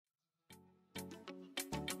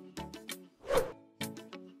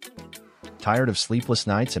Tired of sleepless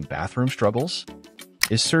nights and bathroom struggles?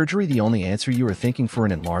 Is surgery the only answer you are thinking for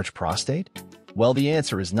an enlarged prostate? Well, the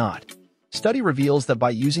answer is not. Study reveals that by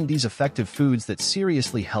using these effective foods that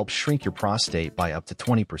seriously help shrink your prostate by up to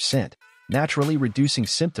 20%, naturally reducing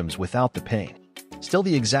symptoms without the pain. Still,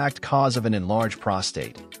 the exact cause of an enlarged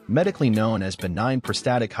prostate, medically known as benign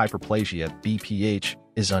prostatic hyperplasia (BPH),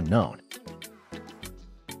 is unknown.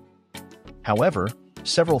 However,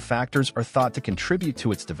 several factors are thought to contribute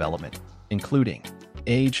to its development, including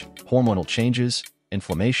age, hormonal changes,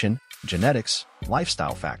 inflammation, genetics,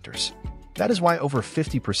 lifestyle factors. That is why over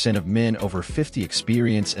 50% of men over 50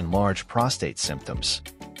 experience enlarged prostate symptoms,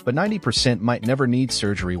 but 90% might never need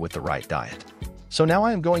surgery with the right diet. So now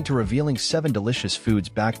I am going to revealing 7 delicious foods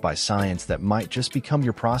backed by science that might just become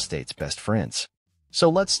your prostate's best friends. So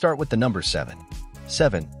let's start with the number 7.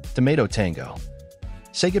 7. Tomato Tango.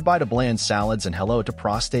 Say goodbye to bland salads and hello to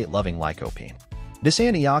prostate-loving lycopene. This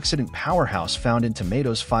antioxidant powerhouse found in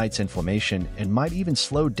tomatoes fights inflammation and might even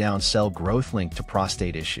slow down cell growth linked to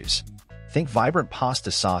prostate issues. Think vibrant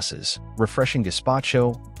pasta sauces, refreshing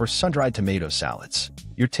gazpacho, or sun-dried tomato salads.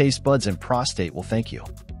 Your taste buds and prostate will thank you.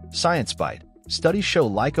 Science Bite. Studies show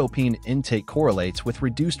lycopene intake correlates with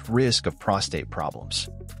reduced risk of prostate problems.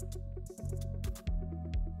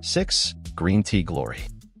 6. Green Tea Glory.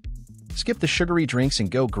 Skip the sugary drinks and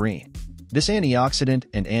go green. This antioxidant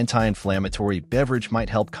and anti-inflammatory beverage might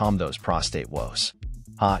help calm those prostate woes.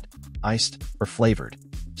 Hot, iced, or flavored.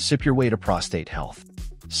 Sip your way to prostate health.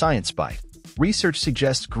 Science Bite. Research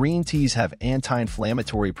suggests green teas have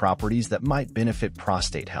anti-inflammatory properties that might benefit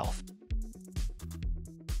prostate health.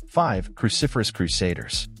 5. Cruciferous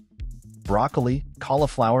Crusaders. Broccoli,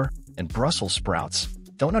 cauliflower, and Brussels sprouts.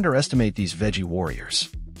 Don't underestimate these veggie warriors.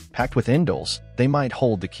 Packed with indoles, they might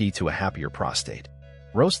hold the key to a happier prostate.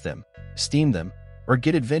 Roast them, steam them, or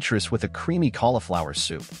get adventurous with a creamy cauliflower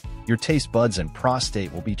soup. Your taste buds and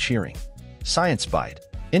prostate will be cheering. Science Bite.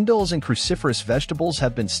 Indoles and cruciferous vegetables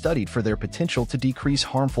have been studied for their potential to decrease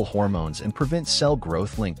harmful hormones and prevent cell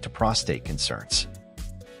growth linked to prostate concerns.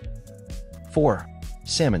 4.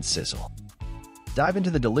 Salmon Sizzle. Dive into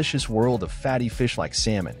the delicious world of fatty fish like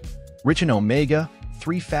salmon. Rich in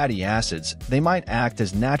omega-3 fatty acids, they might act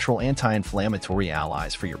as natural anti-inflammatory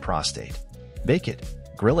allies for your prostate. Bake it,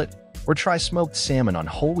 grill it, or try smoked salmon on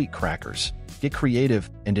whole wheat crackers. Get creative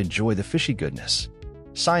and enjoy the fishy goodness.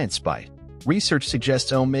 Science Bite. Research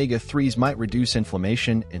suggests omega-3s might reduce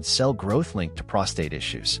inflammation and cell growth linked to prostate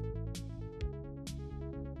issues.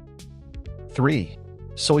 3.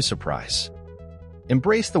 Soy Surprise.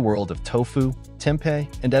 Embrace the world of tofu, tempeh,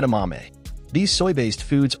 and edamame. These soy-based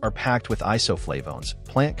foods are packed with isoflavones,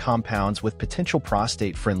 plant compounds with potential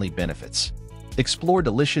prostate-friendly benefits. Explore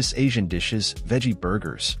delicious Asian dishes, veggie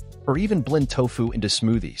burgers, or even blend tofu into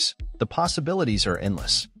smoothies. The possibilities are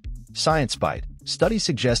endless. Science Bite. Studies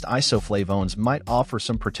suggest isoflavones might offer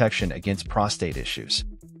some protection against prostate issues.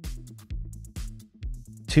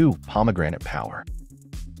 2. Pomegranate Power.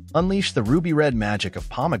 Unleash the ruby red magic of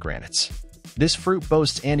pomegranates. This fruit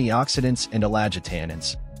boasts antioxidants and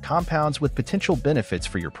elagitannins, compounds with potential benefits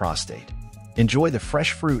for your prostate. Enjoy the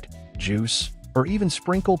fresh fruit, juice, or even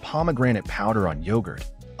sprinkle pomegranate powder on yogurt,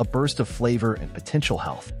 a burst of flavor and potential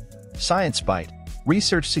health. Science Bite.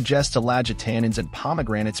 Research suggests elagitannins and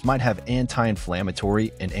pomegranates might have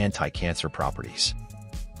anti-inflammatory and anti-cancer properties.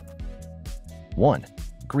 1.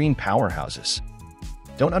 Green Powerhouses.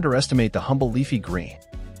 Don't underestimate the humble leafy green.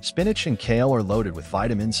 Spinach and kale are loaded with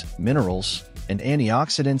vitamins, minerals, and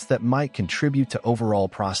antioxidants that might contribute to overall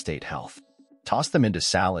prostate health. Toss them into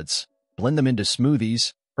salads, blend them into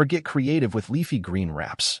smoothies, or get creative with leafy green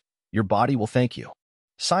wraps. Your body will thank you.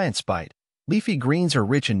 Science Bite. Leafy greens are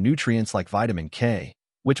rich in nutrients like vitamin K,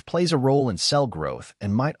 which plays a role in cell growth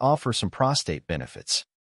and might offer some prostate benefits.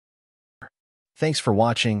 Thanks for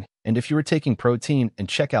watching, and if you are taking protein, and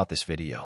check out this video.